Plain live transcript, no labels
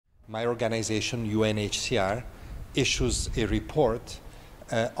My organization, UNHCR, issues a report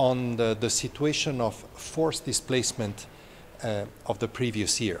on the situation of forced displacement of the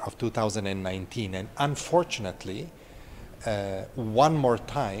previous year, of 2019. And unfortunately, one more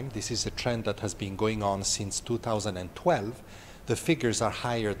time, this is a trend that has been going on since 2012, the figures are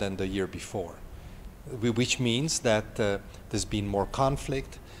higher than the year before, which means that there's been more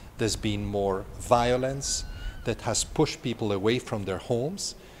conflict, there's been more violence that has pushed people away from their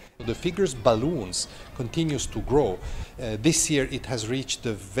homes. The figures balloons continues to grow. This year it has reached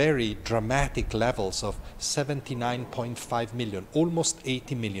the very dramatic levels of 79.5 million, almost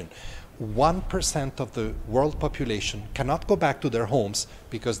 80 million. 1% of the world population cannot go back to their homes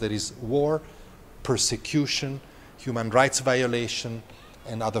because there is war, persecution, human rights violation,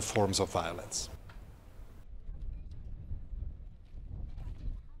 and other forms of violence.